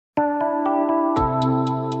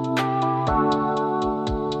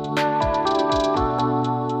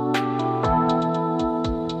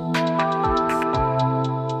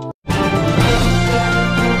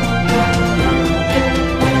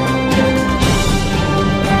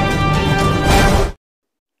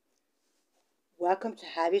welcome to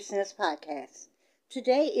Javier Sinners Podcast.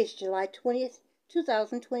 Today is July 20th,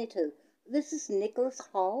 2022. This is Nicholas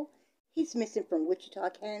Hall. He's missing from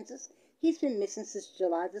Wichita, Kansas. He's been missing since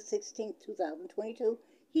July the 16th, 2022.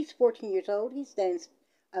 He's 14 years old. He stands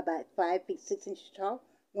about 5 feet 6 inches tall,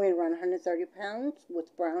 weighing around 130 pounds,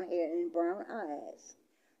 with brown hair and brown eyes.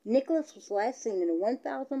 Nicholas was last seen in the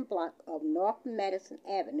 1000 block of North Madison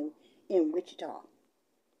Avenue in Wichita.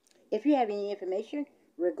 If you have any information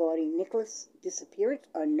regarding Nicholas' disappearance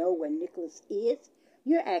or know where Nicholas is,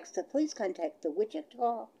 you're asked to please contact the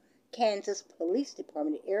Wichita, Kansas Police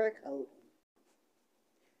Department area code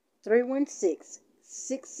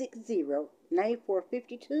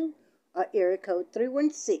 316-660-9452 or area code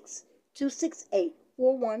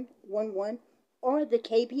 316-268-4111 or the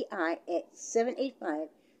KBI at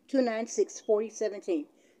 785-296-4017.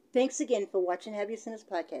 Thanks again for watching Javier Sinners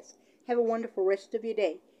Podcast. Have a wonderful rest of your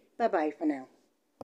day. Bye-bye for now.